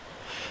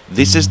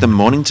This is the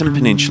Mornington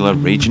Peninsula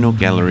Regional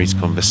Galleries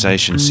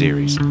Conversation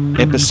Series,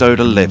 Episode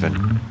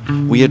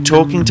 11. We are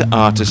talking to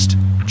artist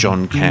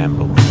Jon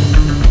Campbell.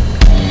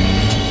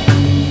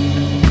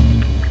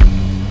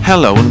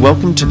 Hello and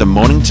welcome to the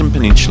Mornington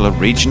Peninsula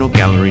Regional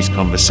Galleries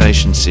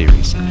Conversation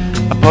Series,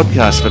 a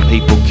podcast for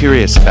people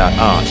curious about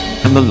art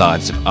and the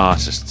lives of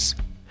artists.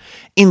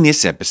 In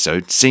this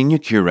episode, Senior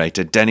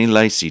Curator Danny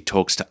Lacy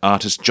talks to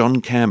artist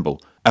Jon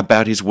Campbell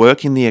about his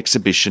work in the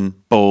exhibition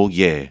Ball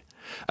Yeah,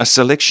 a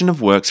selection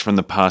of works from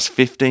the past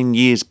 15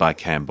 years by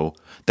Campbell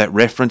that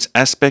reference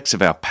aspects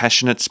of our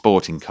passionate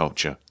sporting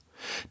culture.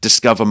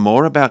 Discover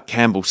more about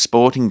Campbell's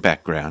sporting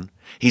background,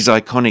 his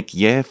iconic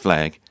Yeah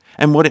flag,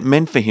 and what it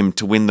meant for him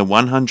to win the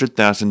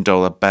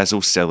 $100,000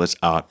 Basil Sellers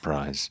Art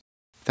Prize.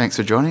 Thanks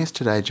for joining us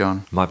today,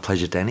 Jon. My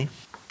pleasure, Danny.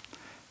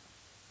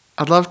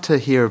 I'd love to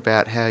hear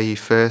about how you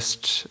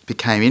first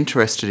became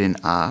interested in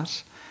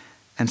art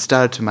and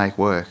started to make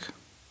work.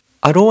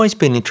 I'd always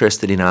been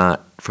interested in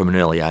art from an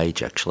early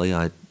age, actually.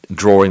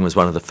 Drawing was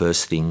one of the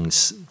first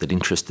things that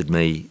interested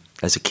me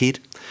as a kid.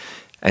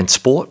 And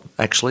sport,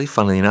 actually,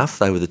 funnily enough,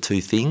 they were the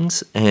two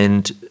things.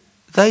 And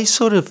they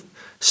sort of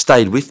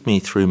stayed with me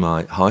through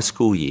my high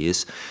school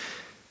years.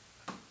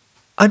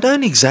 I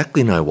don't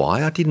exactly know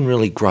why. I didn't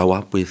really grow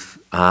up with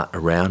art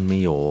around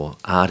me or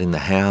art in the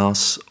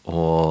house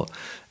or,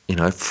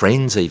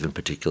 friends even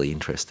particularly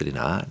interested in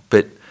art.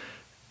 But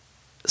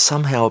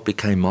somehow it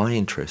became my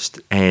interest.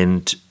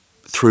 And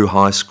through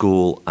high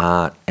school,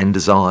 art and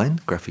design,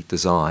 graphic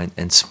design,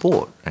 and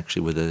sport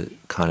actually were the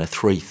kind of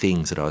three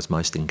things that I was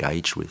most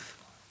engaged with.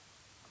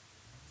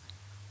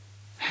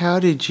 How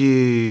did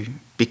you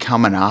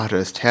become an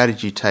artist? How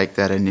did you take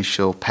that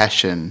initial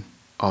passion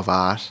of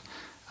art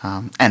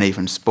and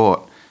even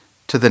sport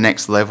to the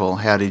next level?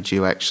 How did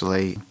you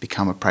actually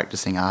become a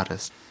practicing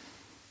artist?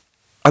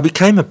 I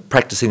became a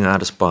practicing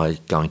artist by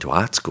going to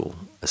art school,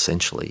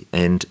 essentially,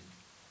 and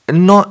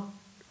not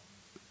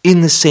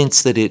in the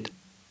sense that it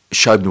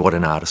showed me what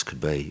an artist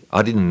could be.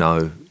 I didn't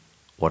know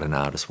what an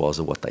artist was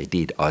or what they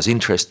did. I was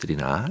interested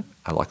in art.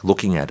 I liked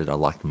looking at it. I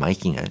liked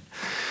making it.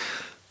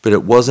 But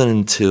it wasn't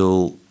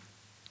until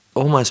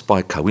almost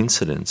by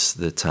coincidence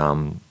that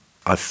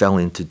I fell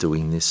into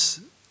doing this.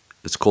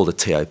 It's called a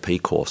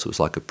TOP course. It was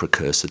like a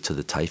precursor to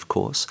the TAFE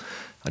course.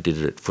 I did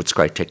it at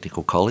Footscray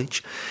Technical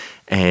College.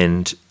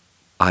 And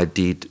I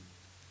did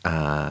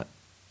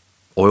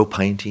oil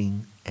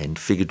painting and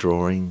figure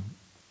drawing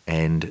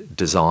and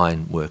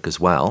design work as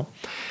well.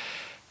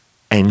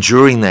 And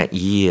during that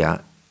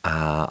year,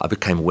 I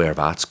became aware of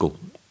art school,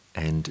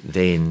 and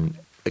then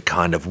it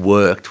kind of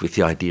worked with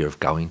the idea of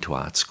going to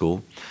art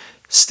school,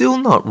 still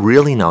not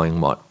really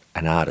knowing what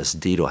an artist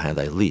did or how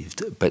they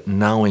lived, but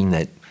knowing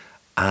that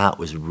art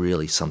was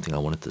really something I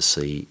wanted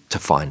to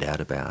find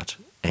out about.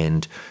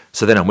 And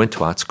so then I went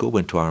to art school,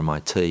 went to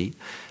RMIT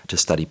to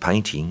study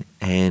painting,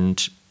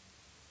 and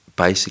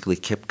basically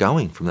kept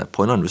going from that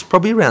point on. It was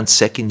probably around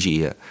second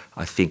year,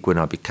 I think, when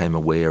I became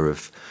aware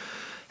of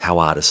how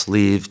artists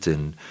lived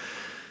and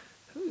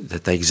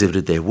that they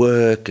exhibited their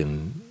work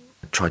and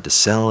tried to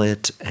sell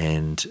it,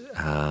 and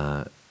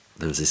there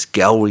was this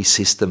gallery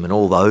system and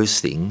all those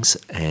things,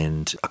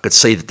 and I could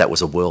see that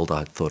was a world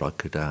I thought I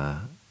could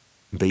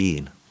be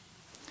in.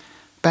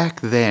 Back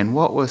then,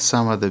 what were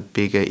some of the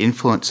bigger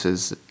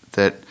influences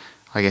that,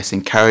 I guess,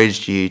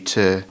 encouraged you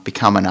to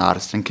become an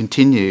artist and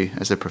continue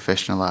as a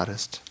professional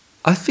artist?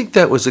 I think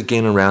that was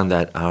again around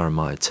that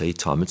RMIT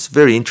time. It's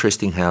very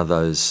interesting how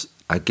those,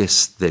 I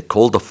guess they're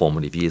called the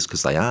formative years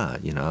because they are,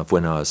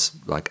 when I was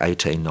like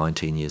 18,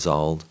 19 years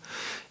old,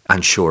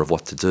 unsure of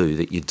what to do,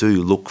 that you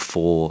do look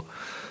for,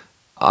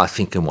 I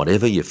think in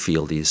whatever your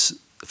field is,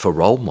 for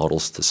role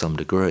models to some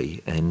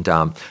degree. And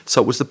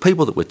so it was the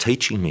people that were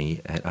teaching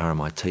me at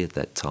RMIT at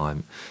that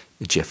time,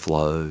 Jeff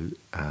Lowe,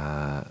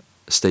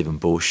 Stephen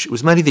Bush. It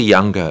was mainly the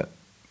younger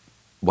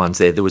ones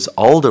there. There was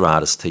older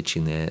artists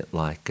teaching there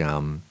like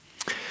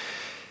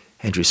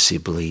Andrew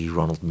Sibley,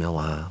 Ronald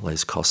Miller,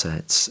 Les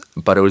Cossatz.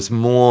 But it was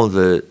more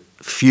the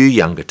few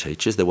younger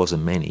teachers, there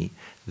wasn't many,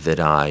 that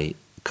I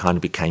kind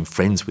of became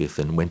friends with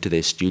and went to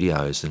their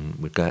studios and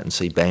would go out and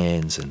see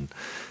bands and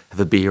have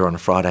a beer on a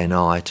Friday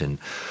night. And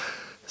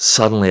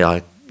suddenly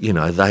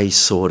they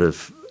sort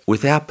of,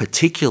 without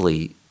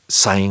particularly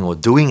saying or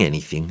doing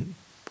anything,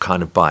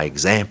 kind of by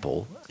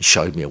example,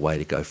 showed me a way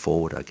to go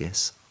forward, I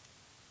guess.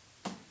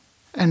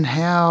 And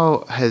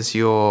how has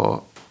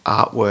your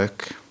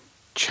artwork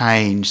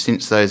changed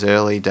since those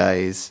early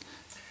days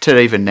to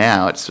even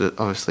now? It's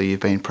obviously you've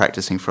been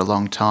practicing for a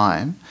long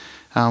time.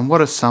 What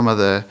are some of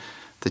the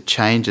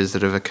changes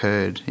that have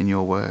occurred in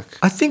your work?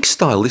 I think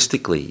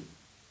stylistically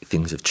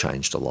things have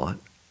changed a lot.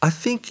 I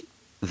think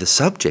the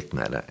subject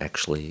matter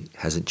actually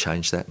hasn't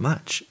changed that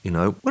much.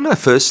 When I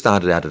first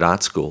started out at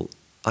art school,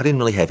 I didn't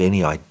really have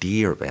any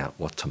idea about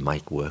what to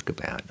make work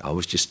about. I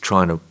was just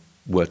trying to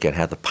work out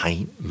how the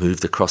paint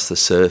moved across the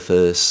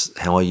surface,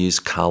 how I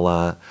used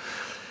colour.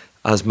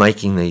 I was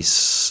making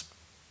these,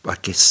 I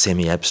guess,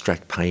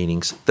 semi-abstract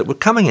paintings that were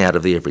coming out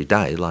of the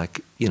everyday,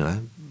 like,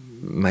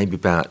 maybe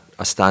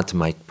I started to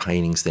make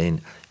paintings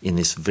then in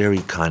this very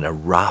kind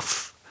of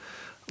rough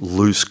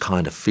loose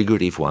kind of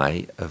figurative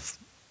way of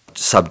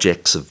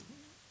subjects of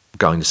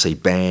going to see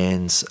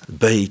bands,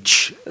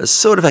 beach, a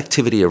sort of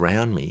activity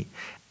around me.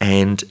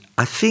 And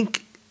I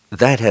think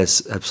that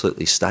has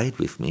absolutely stayed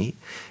with me.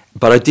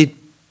 But I did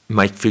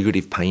make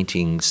figurative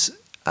paintings,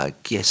 I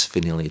guess, for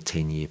nearly a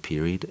 10-year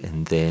period.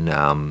 And then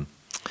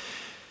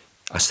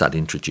I started to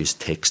introduce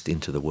text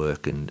into the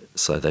work. And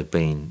so they've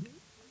been,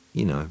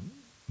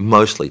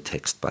 mostly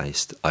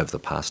text-based over the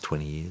past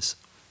 20 years.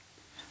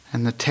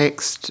 And the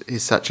text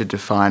is such a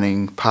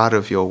defining part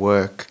of your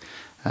work.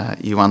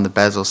 You won the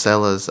Basil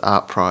Sellers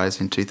Art Prize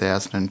in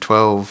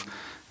 2012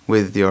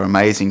 with your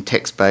amazing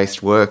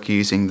text-based work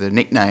using the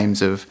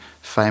nicknames of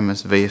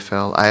famous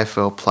VFL,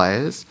 AFL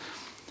players.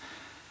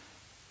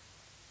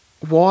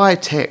 Why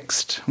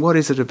text? What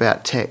is it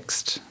about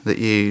text that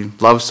you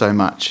love so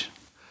much?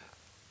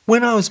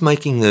 When I was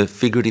making the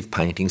figurative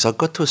paintings, I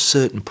got to a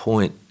certain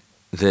point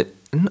that,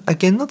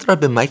 again, not that I've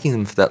been making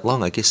them for that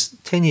long, I guess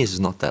 10 years is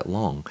not that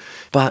long,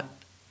 but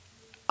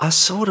I was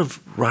sort of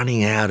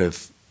running out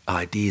of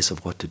ideas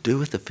of what to do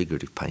with the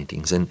figurative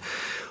paintings. And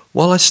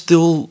while I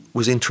still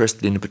was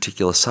interested in a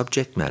particular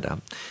subject matter,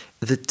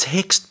 the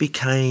text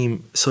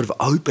became sort of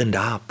opened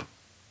up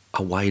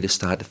a way to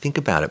start to think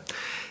about it.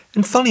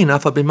 And funnily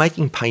enough, I've been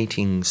making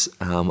paintings,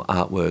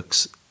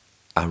 artworks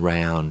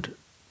around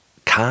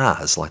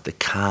cars, like the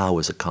car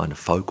was a kind of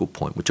focal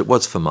point, which it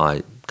was for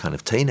my kind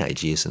of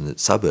teenage years in the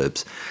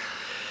suburbs.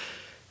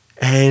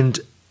 And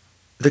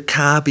the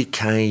car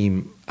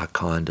became a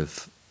kind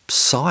of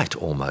site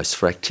almost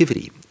for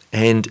activity.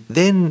 And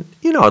then,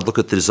 I'd look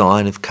at the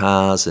design of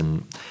cars,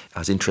 and I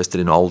was interested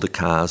in older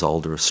cars,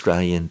 older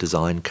Australian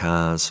design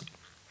cars.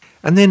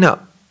 And then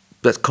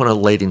that kind of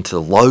led into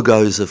the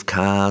logos of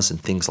cars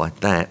and things like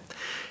that.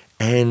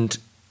 And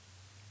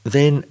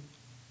then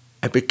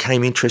it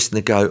became interesting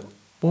to go,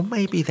 well,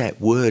 maybe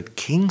that word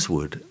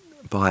Kingswood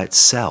by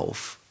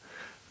itself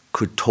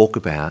could talk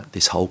about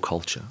this whole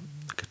culture.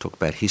 It could talk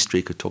about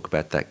history, could talk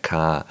about that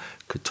car,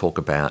 could talk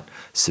about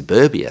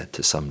suburbia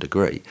to some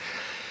degree.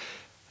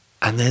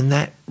 And then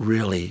that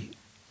really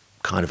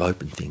kind of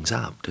opened things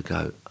up to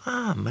go,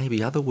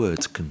 maybe other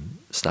words can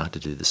start to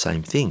do the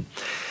same thing.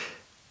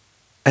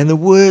 And the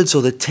words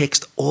or the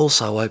text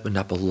also opened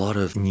up a lot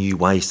of new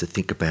ways to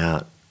think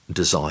about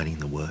designing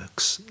the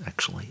works,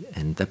 actually.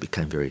 And that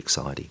became very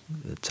exciting.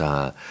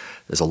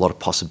 There's a lot of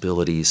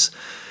possibilities.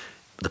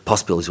 The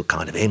possibilities were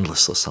kind of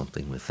endless or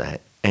something with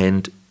that.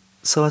 And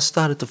so I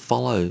started to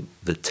follow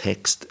the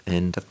text,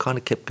 and I've kind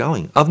of kept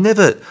going. I've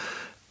never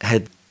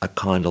had a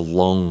kind of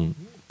long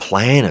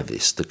plan of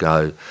this to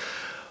go,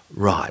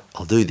 right,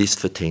 I'll do this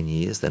for 10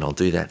 years, then I'll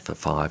do that for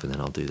 5, and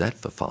then I'll do that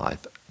for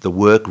 5. The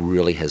work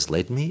really has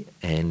led me,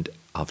 and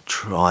I've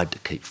tried to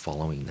keep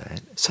following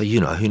that. So,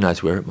 who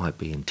knows where it might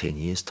be in 10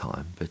 years'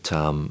 time, but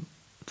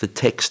the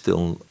text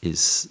still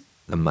is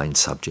the main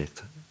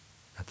subject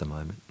at the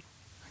moment.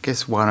 I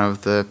guess one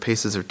of the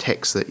pieces of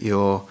text that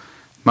you're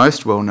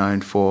most well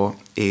known for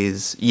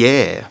is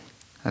Yeah,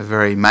 a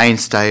very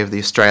mainstay of the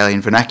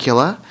Australian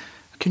vernacular.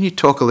 Can you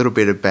talk a little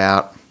bit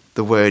about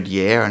the word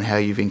yeah and how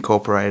you've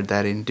incorporated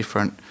that in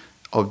different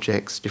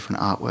objects,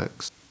 different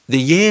artworks? The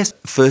yeah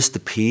first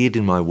appeared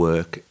in my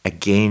work,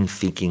 again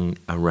thinking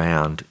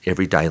around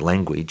everyday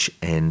language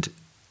and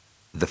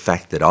the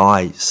fact that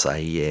I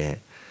say yeah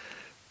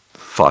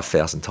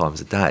 5,000 times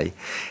a day.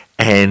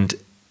 And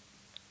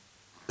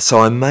so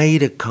I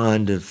made a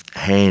kind of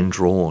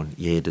hand-drawn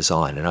yeah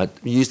design, and I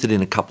used it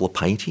in a couple of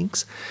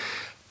paintings.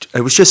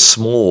 It was just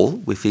small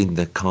within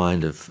the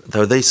kind of,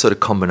 there were these sort of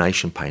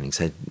combination paintings,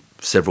 had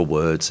several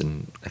words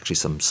and actually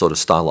some sort of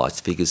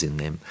stylized figures in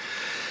them.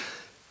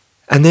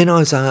 And then I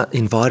was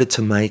invited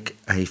to make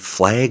a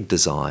flag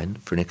design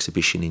for an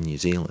exhibition in New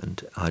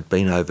Zealand. I'd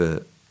been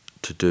over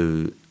to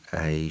do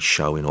a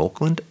show in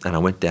Auckland, and I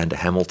went down to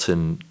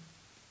Hamilton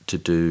to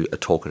do a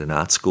talk at an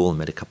art school and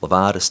met a couple of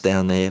artists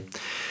down there.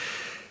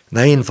 And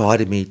they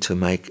invited me to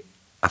make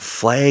a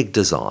flag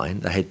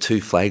design. They had 2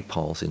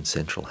 flagpoles in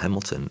central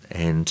Hamilton,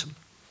 and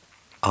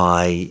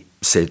I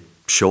said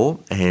sure.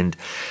 And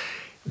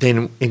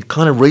then in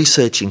kind of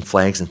researching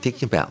flags and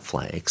thinking about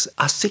flags,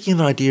 I was thinking of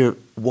an idea of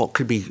what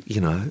could be,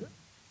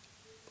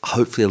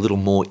 hopefully a little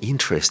more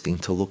interesting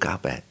to look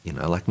up at.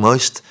 Like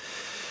most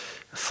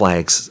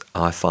flags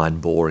I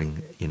find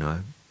boring,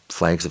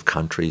 flags of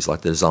countries,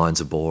 like the designs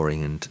are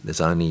boring, and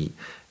there's only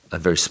a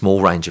very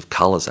small range of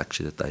colours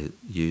actually that they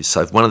use.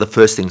 So one of the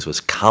first things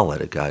was colour,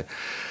 to go,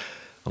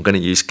 I'm going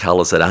to use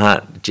colours that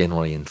aren't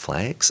generally in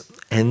flags.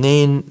 And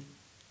then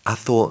I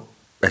thought,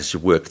 as you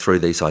work through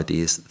these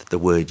ideas, that the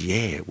word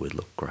yeah would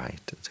look great.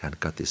 It's kind of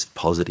got this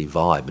positive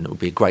vibe, and it would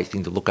be a great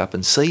thing to look up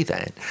and see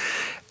that.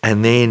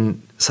 And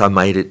then, so I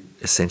made it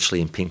essentially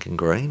in pink and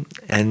green.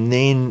 And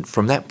then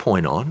from that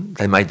point on,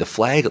 they made the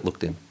flag. It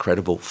looked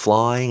incredible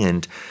flying.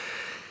 And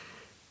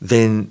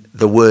then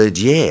the word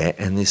yeah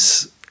and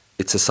its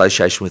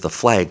association with a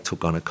flag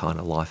took on a kind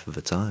of life of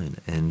its own.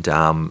 And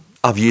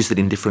I've used it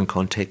in different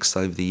contexts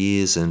over the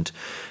years, and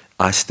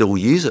I still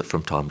use it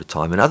from time to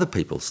time, and other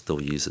people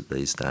still use it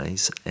these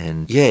days.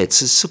 And yeah,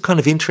 it's kind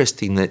of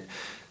interesting that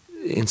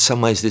in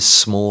some ways this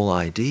small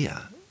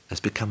idea has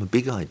become a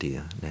big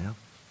idea now.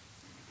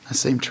 I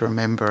seem to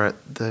remember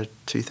at the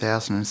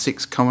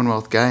 2006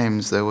 Commonwealth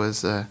Games there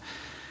was a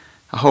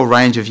whole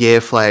range of Yare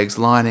flags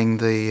lining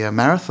the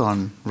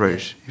marathon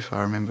route, if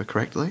I remember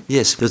correctly.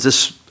 Yes,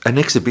 there's an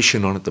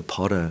exhibition on at the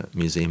Potter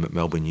Museum at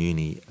Melbourne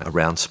Uni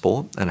around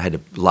sport, and it had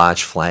a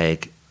large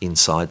flag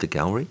inside the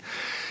gallery.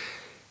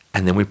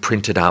 And then we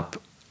printed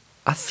up,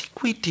 I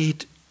think we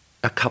did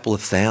a couple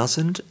of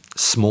thousand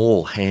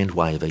small hand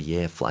waver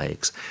Yare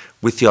flags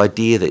with the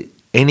idea that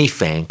any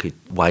fan could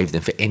wave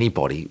them for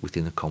anybody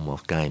within the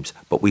Commonwealth Games.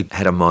 But we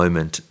had a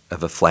moment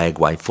of a flag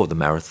wave for the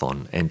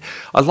marathon. And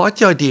I like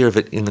the idea of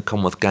it in the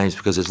Commonwealth Games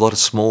because there's a lot of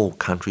small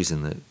countries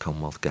in the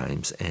Commonwealth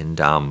Games, and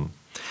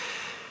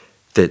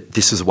that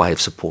this is a way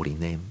of supporting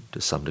them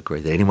to some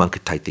degree, that anyone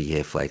could take the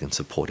Yare flag and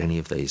support any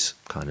of these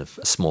kind of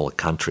smaller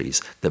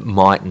countries that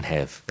mightn't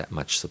have that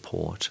much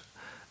support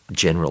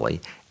generally.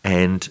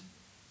 And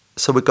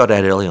so we got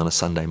out early on a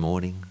Sunday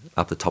morning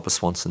up the top of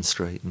Swanston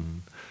Street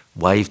and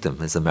waved them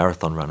as the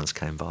marathon runners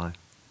came by.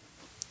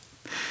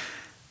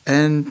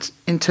 And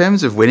in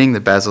terms of winning the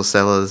Basil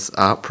Sellers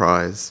Art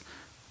Prize,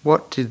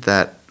 what did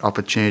that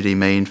opportunity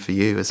mean for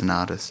you as an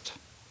artist?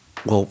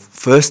 Well,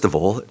 first of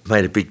all, it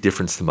made a big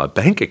difference to my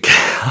bank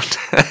account.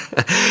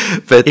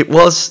 But it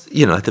was,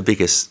 the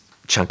biggest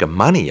chunk of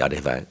money I'd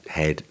ever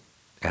had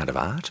out of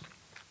art.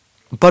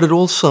 But it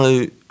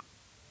also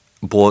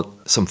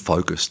brought some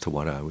focus to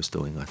what I was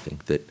doing, I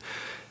think. That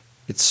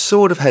it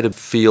sort of had a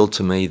feel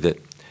to me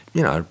that,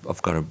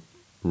 I've got a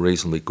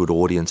reasonably good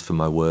audience for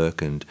my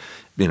work, and,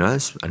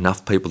 there's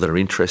enough people that are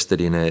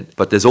interested in it.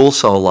 But there's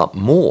also a lot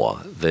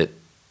more that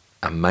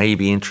are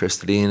maybe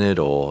interested in it,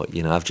 or,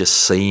 I've just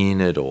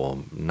seen it or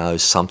know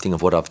something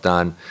of what I've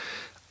done.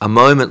 A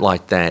moment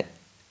like that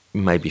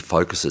maybe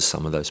focuses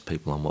some of those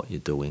people on what you're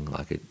doing.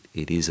 Like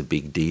it is a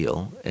big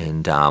deal,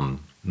 and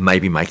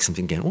maybe makes them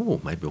think,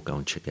 oh, maybe I'll go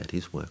and check out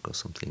his work or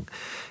something.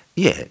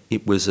 Yeah,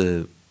 it was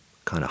a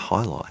kind of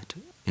highlight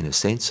in a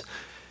sense.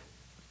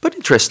 But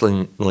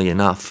interestingly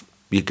enough,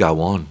 you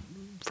go on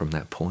from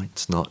that point.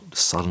 It's not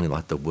suddenly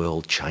like the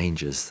world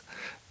changes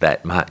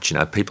that much.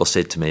 People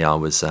said to me,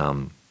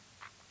 I've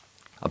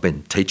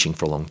been teaching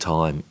for a long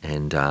time,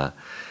 and they're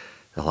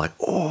like,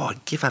 oh,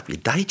 give up your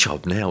day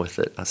job now with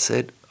it. I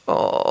said,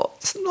 oh,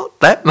 it's not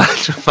that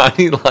much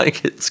money,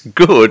 like it's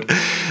good,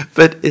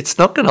 but it's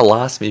not going to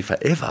last me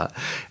forever.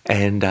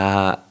 And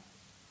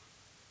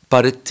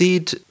but it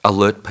did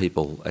alert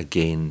people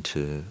again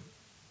to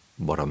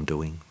what I'm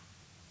doing.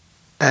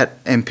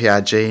 At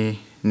MPRG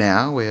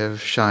now, we're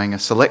showing a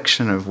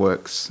selection of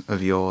works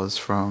of yours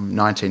from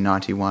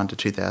 1991 to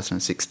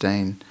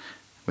 2016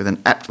 with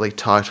an aptly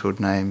titled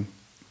name,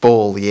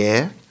 Ball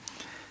Yare.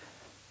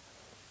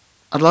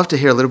 I'd love to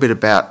hear a little bit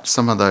about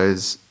some of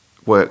those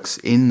works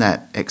in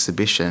that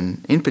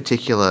exhibition, in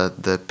particular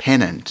the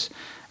pennant,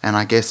 and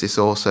I guess this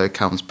also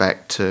comes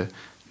back to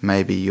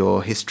maybe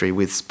your history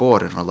with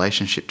sport and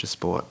relationship to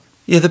sport.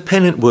 Yeah, the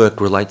pennant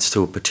work relates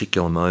to a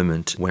particular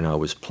moment when I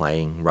was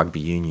playing rugby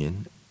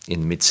union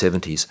in the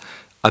mid-70s.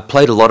 I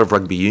played a lot of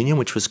rugby union,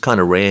 which was kind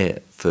of rare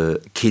for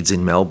kids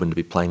in Melbourne to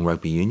be playing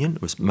rugby union.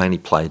 It was mainly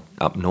played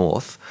up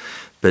north.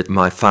 But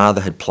my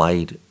father had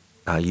played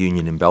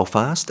union in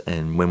Belfast,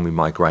 and when we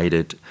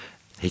migrated,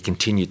 he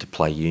continued to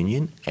play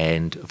union.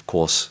 And, of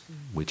course,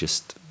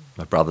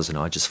 my brothers and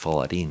I just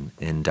followed in.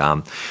 And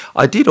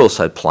I did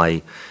also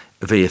play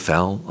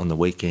VFL on the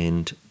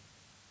weekend.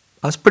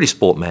 I was pretty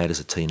sport mad as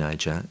a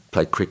teenager,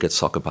 played cricket,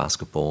 soccer,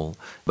 basketball,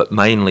 but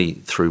mainly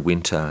through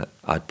winter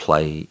I'd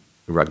play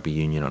rugby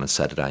union on a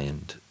Saturday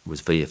and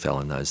was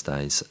VFL in those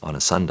days on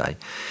a Sunday.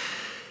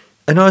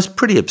 And I was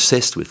pretty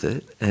obsessed with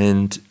it,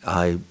 and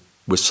I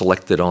was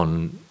selected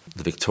on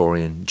the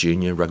Victorian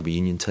junior rugby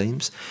union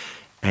teams,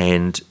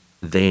 and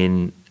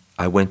then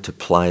I went to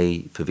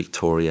play for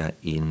Victoria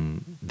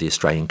in the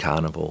Australian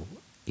Carnival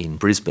in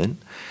Brisbane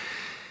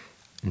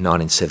in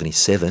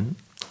 1977,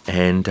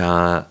 and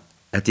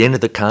at the end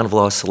of the carnival,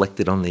 I was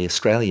selected on the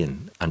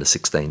Australian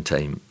under-16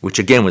 team, which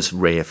again was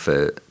rare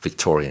for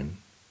Victorian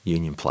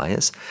union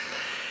players,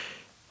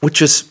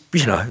 which was,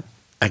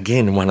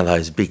 again, one of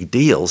those big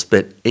deals,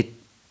 but it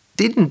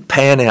didn't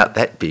pan out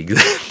that big,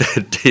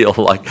 that deal.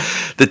 Like,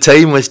 the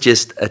team was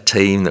just a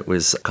team that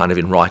was kind of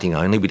in writing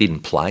only. We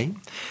didn't play.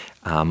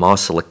 I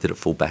was selected at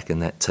fullback in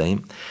that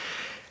team.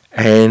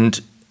 And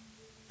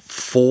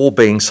for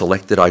being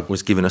selected, I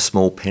was given a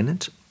small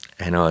pennant,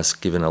 and I was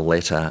given a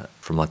letter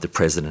from the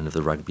president of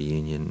the rugby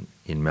union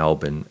in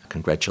Melbourne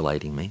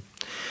congratulating me.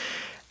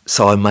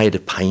 So I made a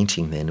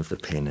painting then of the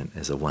pennant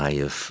as a way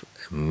of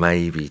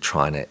maybe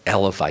trying to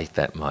elevate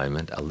that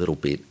moment a little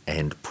bit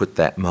and put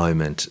that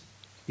moment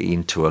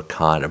into a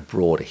kind of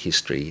broader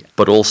history,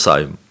 but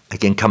also,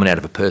 again, coming out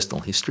of a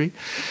personal history.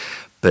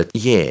 But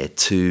yeah,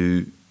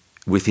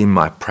 within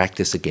my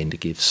practice again, to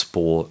give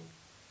sport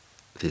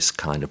this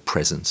kind of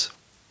presence.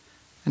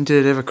 And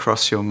did it ever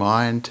cross your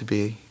mind to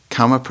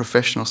become a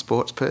professional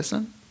sports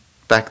person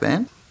back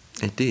then?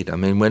 It did. I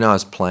mean, when I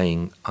was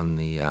playing on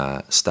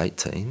the state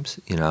teams,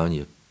 and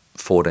you're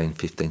 14,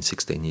 15,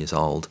 16 years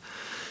old,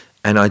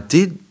 And I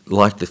did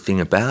like the thing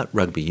about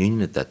rugby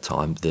union at that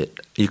time, that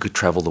you could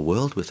travel the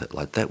world with it.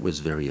 Like, that was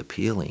very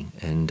appealing.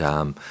 And,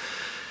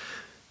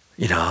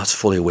 you know, I was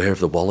fully aware of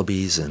the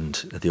Wallabies and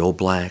the All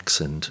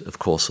Blacks and, of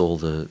course, all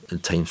the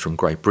teams from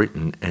Great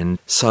Britain. And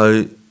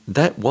so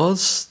that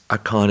was a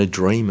kind of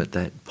dream at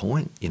that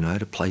point, you know,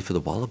 to play for the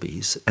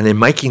Wallabies. And then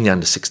making the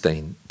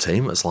under-16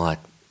 team, it was like,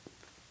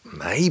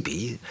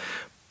 maybe.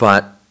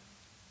 But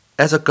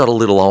as I got a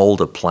little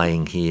older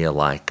playing here,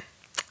 like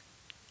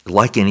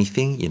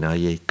anything, you know,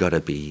 you've got to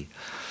be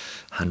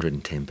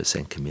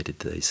 110% committed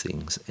to these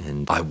things.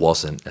 And I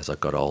wasn't as I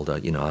got older.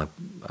 You know,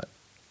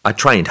 I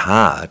trained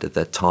hard at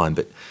that time,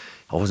 but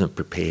I wasn't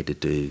prepared to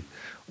do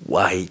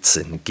weights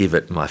and give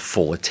it my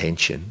full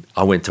attention.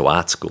 I went to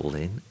art school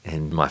then,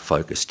 and my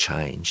focus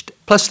changed.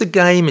 Plus the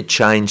game had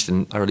changed,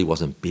 and I really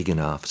wasn't big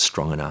enough,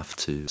 strong enough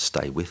to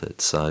stay with it.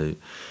 So,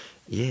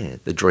 yeah,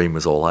 the dream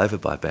was all over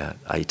by about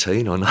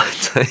 18 or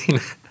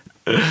 19.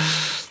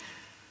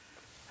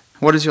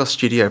 What does your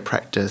studio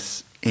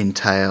practice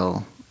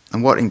entail,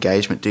 and what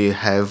engagement do you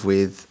have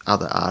with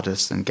other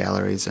artists and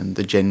galleries and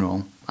the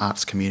general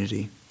arts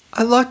community?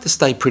 I like to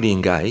stay pretty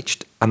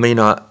engaged. I mean,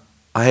 I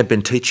have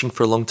been teaching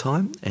for a long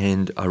time,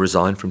 and I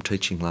resigned from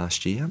teaching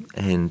last year.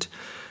 And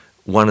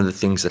one of the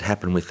things that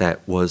happened with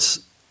that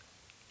was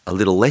a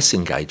little less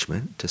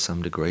engagement to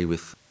some degree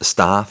with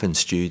staff and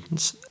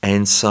students.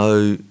 And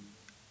so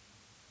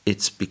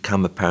it's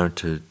become apparent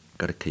to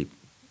got to keep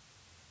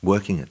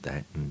working at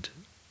that and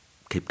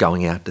keep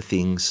going out to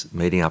things,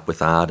 meeting up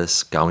with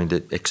artists, going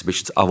to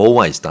exhibitions. I've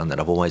always done that.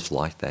 I've always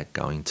liked that,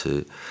 going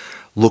to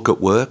look at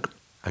work.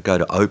 I go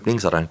to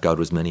openings. I don't go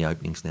to as many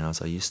openings now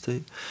as I used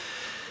to.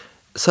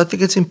 So I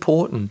think it's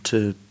important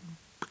to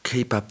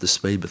keep up to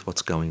speed with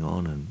what's going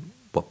on and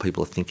what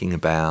people are thinking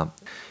about.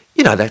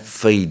 You know, that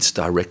feeds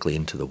directly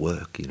into the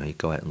work. You know, you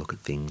go out and look at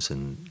things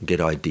and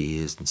get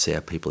ideas and see how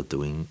people are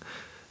doing,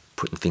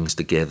 putting things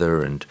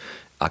together, and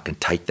I can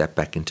take that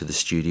back into the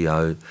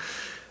studio.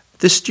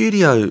 The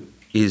studio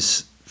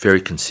is very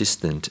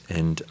consistent,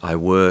 and I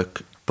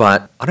work,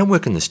 but I don't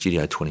work in the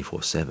studio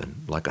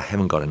 24/7. Like, I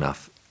haven't got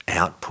enough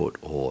output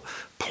or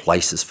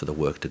places for the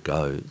work to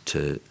go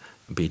to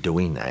be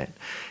doing that.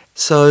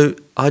 So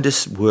I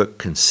just work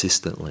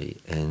consistently,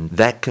 and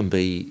that can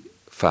be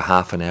for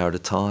half an hour at a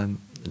time,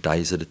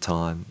 days at a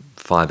time,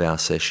 5-hour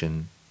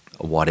session,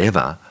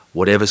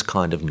 whatever's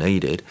kind of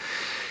needed,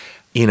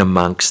 in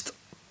amongst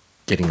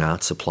getting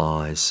art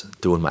supplies,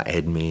 doing my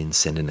admin,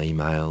 sending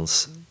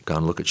emails, go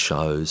and look at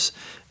shows.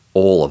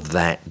 All of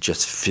that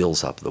just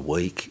fills up the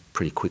week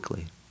pretty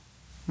quickly.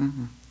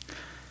 Mm-hmm.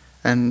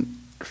 And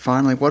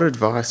finally, what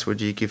advice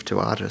would you give to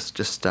artists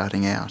just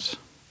starting out?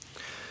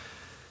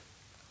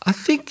 I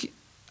think,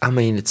 I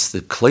mean, it's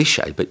the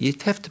cliche, but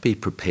you'd have to be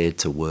prepared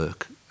to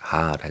work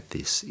hard at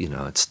this. You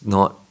know, it's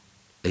not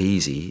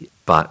easy,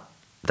 but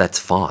that's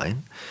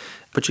fine.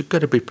 But you've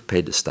got to be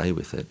prepared to stay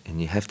with it,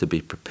 and you have to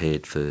be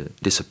prepared for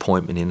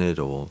disappointment in it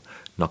or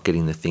not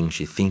getting the things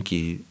you think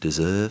you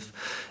deserve.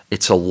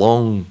 It's a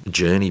long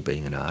journey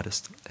being an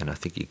artist, and I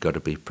think you've got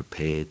to be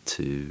prepared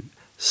to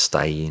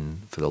stay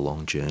in for the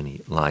long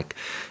journey. Like,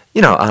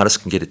 you know, artists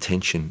can get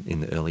attention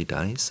in the early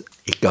days.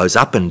 It goes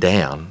up and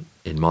down,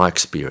 in my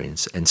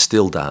experience, and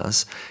still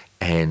does,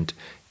 and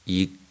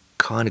you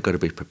kind of got to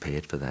be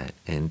prepared for that.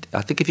 And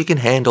I think if you can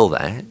handle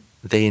that,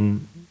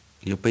 then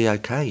you'll be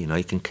okay. You know,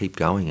 you can keep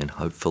going and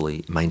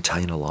hopefully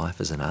maintain a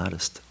life as an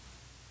artist.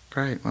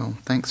 Great. Well,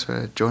 thanks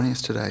for joining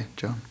us today,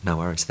 Jon. No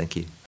worries. Thank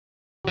you.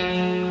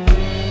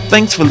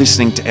 Thanks for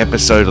listening to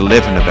episode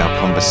 11 of our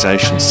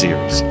conversation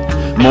series.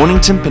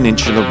 Mornington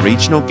Peninsula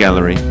Regional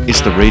Gallery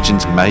is the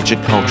region's major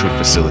cultural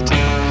facility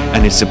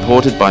and is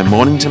supported by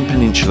Mornington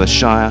Peninsula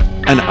Shire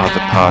and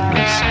other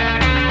partners.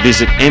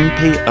 Visit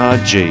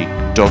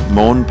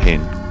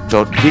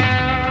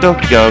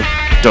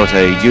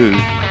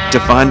mprg.mornpen.vic.gov.au to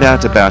find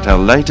out about our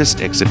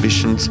latest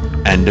exhibitions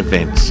and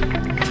events.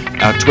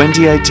 Our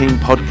 2018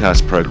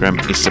 podcast program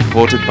is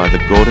supported by the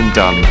Gordon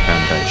Darling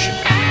Foundation.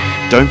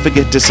 Don't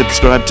forget to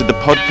subscribe to the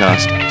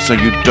podcast so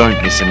you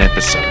don't miss an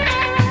episode.